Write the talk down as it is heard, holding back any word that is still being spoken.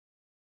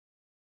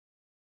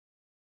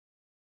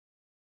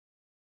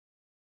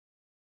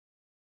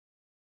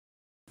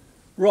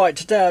Right,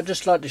 today I'd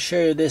just like to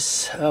show you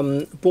this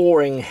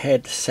boring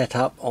head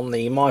setup on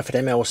the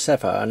Myford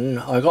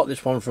ML7. I got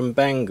this one from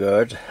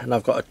Banggood and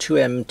I've got a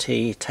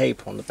 2MT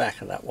taper on the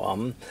back of that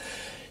one.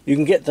 You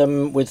can get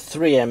them with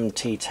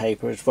 3MT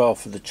taper as well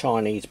for the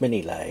Chinese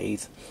mini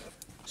lathe.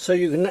 So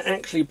you can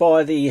actually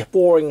buy the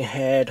boring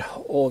head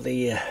or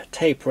the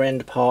taper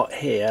end part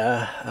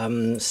here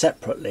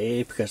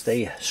separately because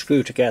they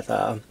screw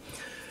together.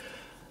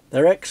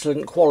 They're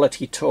excellent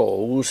quality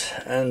tools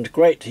and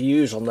great to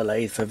use on the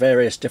lathe for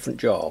various different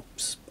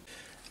jobs.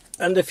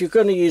 And if you're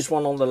going to use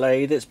one on the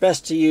lathe, it's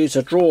best to use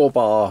a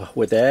drawbar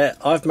with it.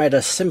 I've made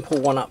a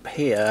simple one up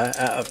here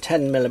out of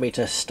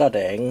 10mm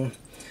studding.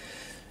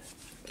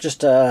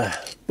 Just a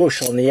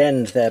bush on the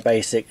end there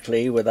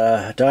basically, with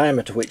a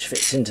diameter which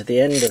fits into the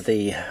end of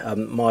the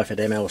Myford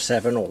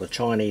ML7 or the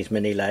Chinese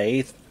mini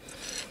lathe,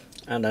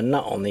 and a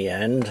nut on the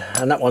end,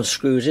 and that one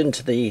screws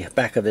into the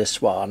back of this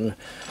one,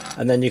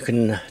 and then you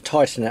can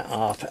tighten it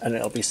up and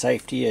it'll be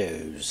safe to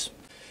use.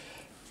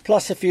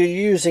 Plus, if you're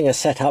using a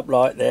setup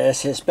like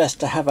this, it's best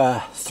to have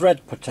a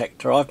thread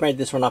protector. I've made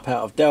this one up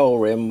out of dowel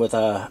rim with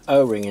a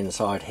O-ring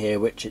inside here,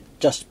 which it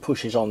just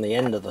pushes on the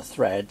end of the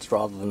threads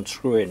rather than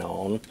screwing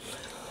on,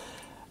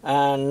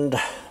 and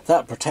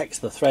that protects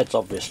the threads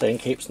obviously and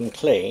keeps them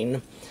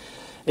clean.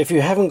 If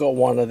you haven't got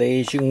one of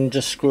these, you can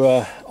just screw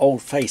an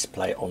old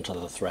faceplate onto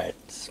the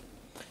threads.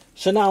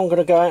 So now I'm going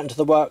to go out into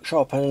the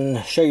workshop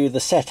and show you the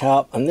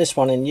setup and this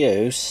one in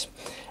use.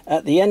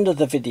 At the end of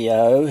the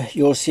video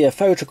you'll see a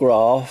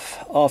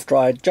photograph after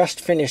I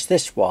just finished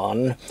this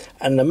one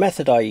and the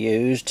method I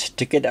used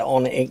to get it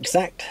on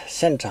exact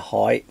centre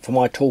height for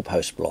my tool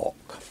post block.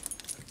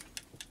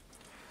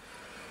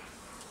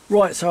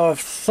 Right, so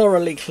I've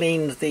thoroughly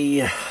cleaned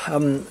the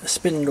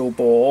spindle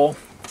bore.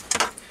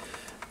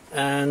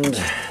 And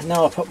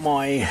now I put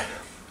my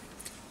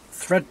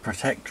thread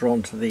protector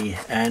onto the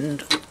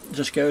end. It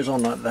just goes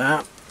on like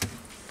that.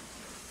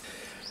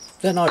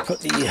 Then I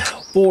put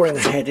the boring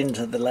head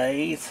into the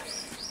lathe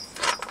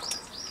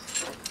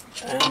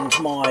and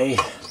my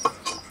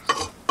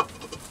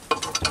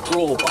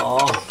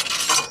drawbar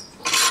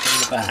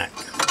in the back.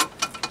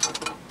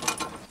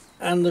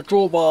 And the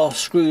drawbar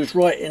screws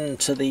right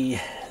into the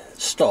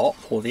stop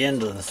or the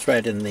end of the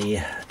thread in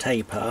the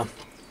taper.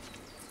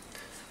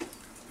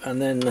 And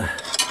then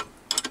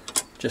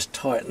just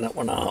tighten that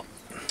one up.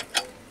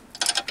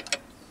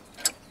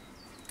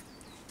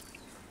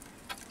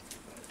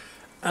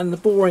 And the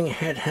boring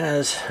head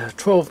has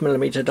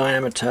 12mm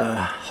diameter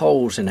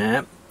holes in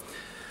it.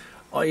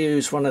 I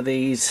use one of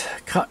these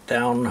cut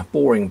down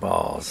boring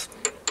bars.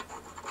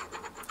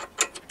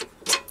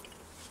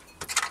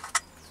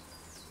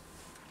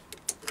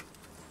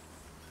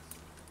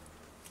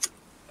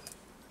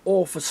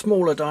 Or for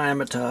smaller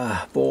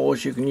diameter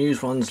bores you can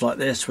use ones like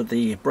this with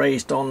the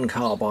brazed on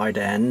carbide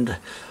end.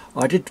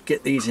 I did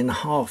get these in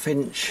 1/2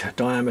 inch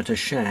diameter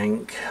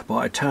shank, but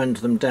I turned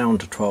them down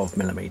to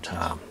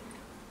 12mm.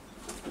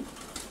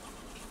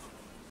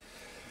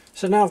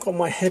 So now I've got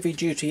my heavy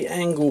duty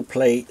angle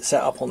plate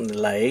set up on the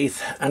lathe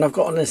and I've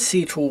got an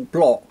acetal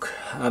block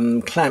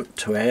clamped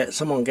to it.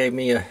 Someone gave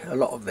me a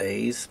lot of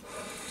these,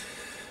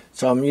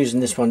 so I'm using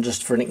this one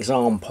just for an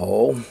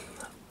example.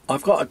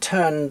 I've got a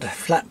turned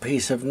flat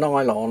piece of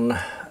nylon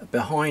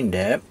behind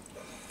it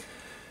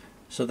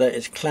so that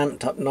it's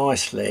clamped up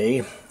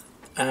nicely,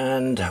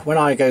 and when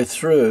I go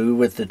through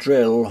with the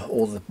drill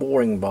or the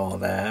boring bar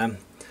there,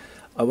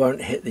 I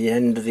won't hit the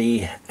end of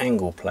the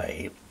angle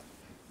plate.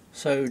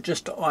 So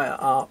just to eye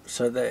it up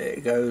so that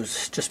it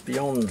goes just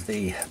beyond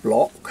the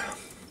block,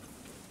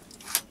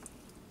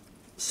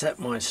 set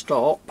my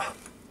stop.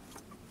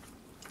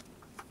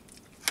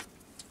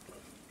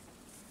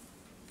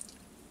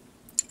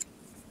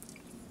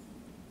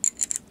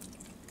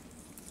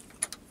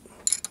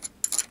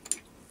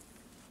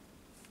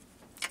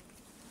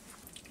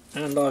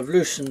 And I've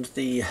loosened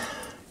the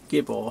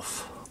gib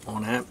off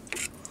on it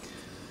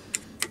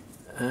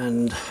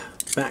and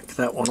back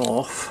that one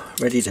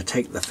off, ready to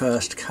take the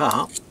first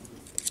cut.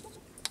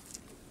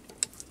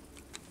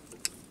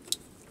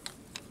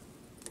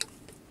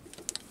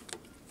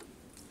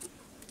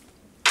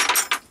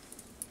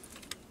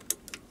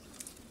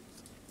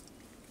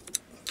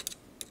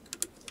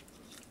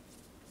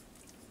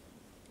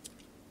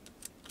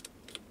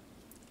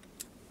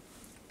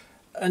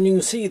 And you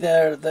can see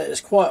there that it's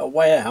quite a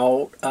way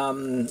out.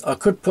 I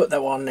could put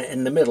that one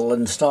in the middle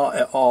and start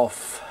it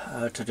off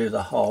to do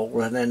the hole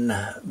and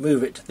then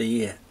move it to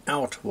the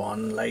outer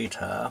one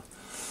later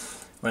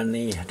when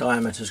the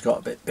diameter's got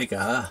a bit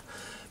bigger,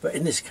 but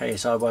in this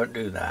case I won't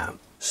do that.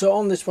 So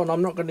on this one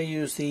I'm not going to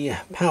use the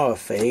power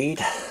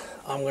feed,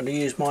 I'm going to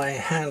use my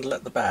handle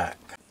at the back.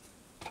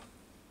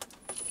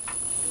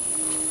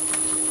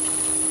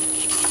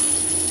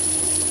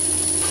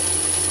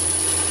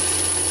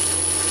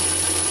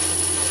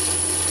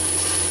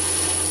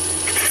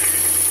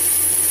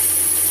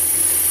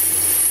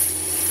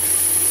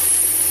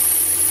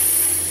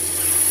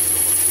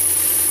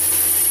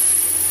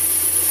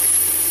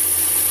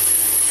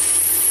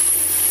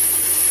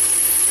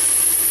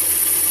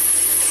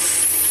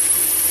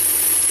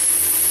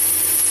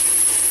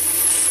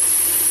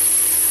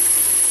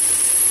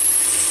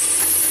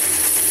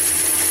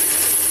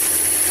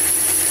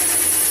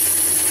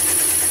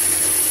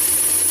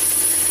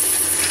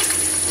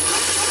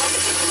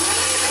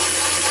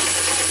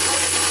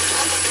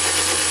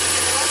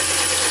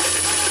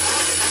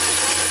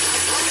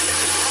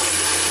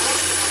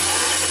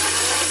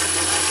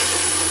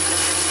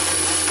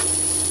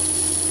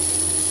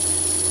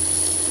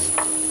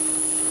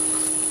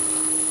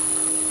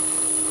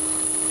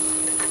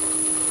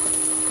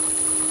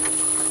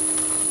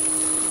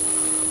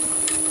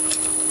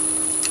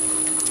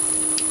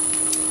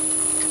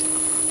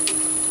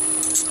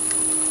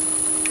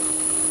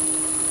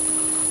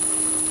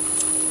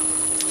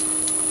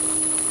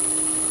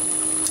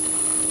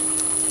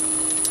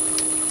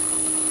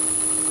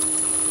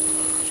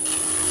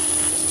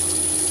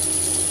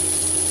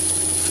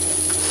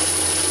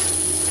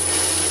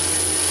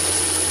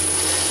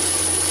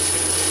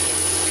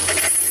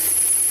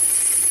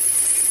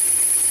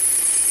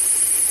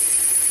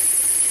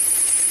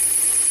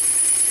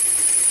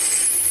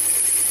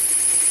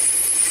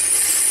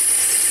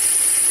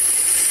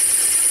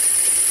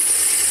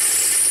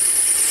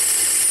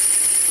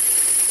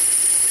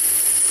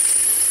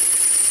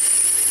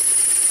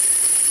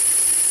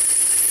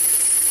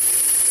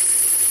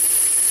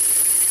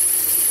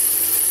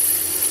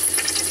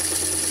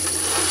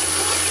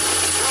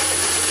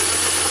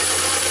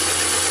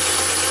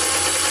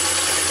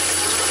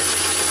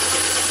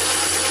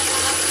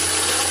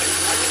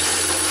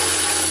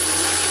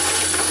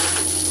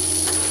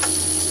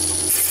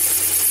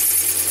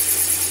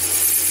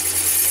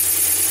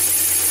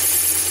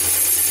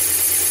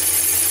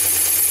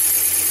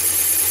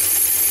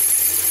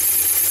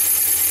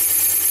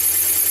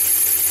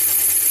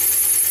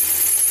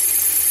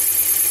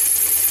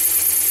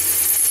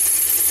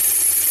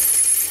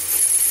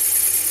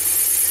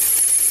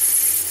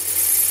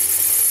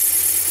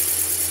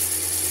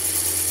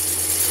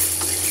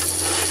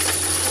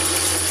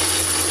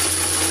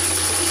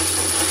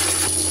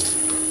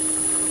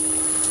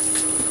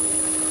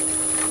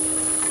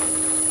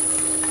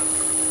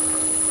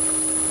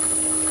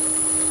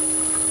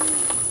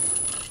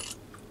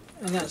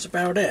 that's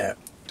about it.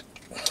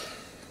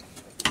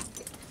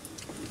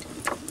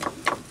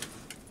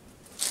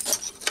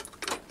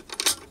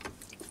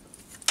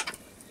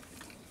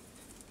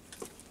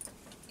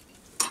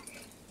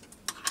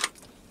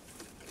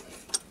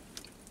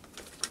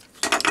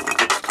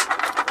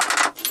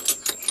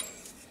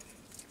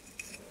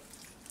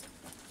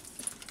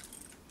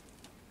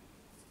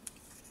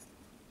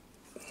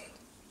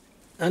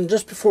 And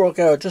just before I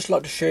go, I'd just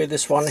like to show you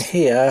this one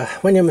here.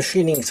 When you're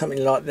machining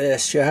something like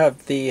this, you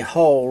have the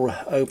hole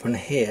open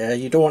here.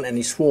 You don't want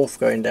any swarf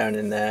going down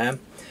in there.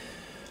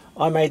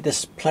 I made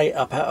this plate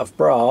up out of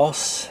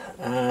brass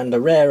and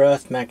a rare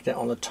earth magnet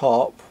on the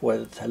top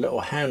with a little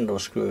handle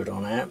screwed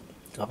on it.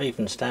 I've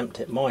even stamped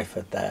it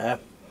Myford there.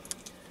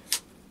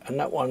 And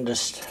that one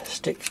just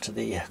sticks to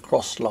the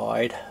cross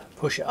slide,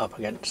 push it up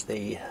against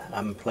the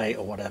plate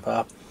or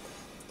whatever,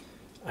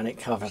 and it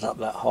covers up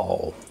that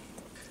hole.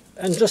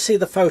 And just see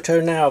the photo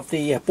now of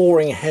the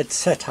boring head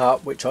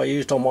setup which I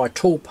used on my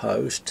tool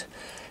post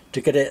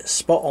to get it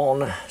spot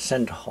on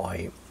centre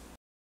height.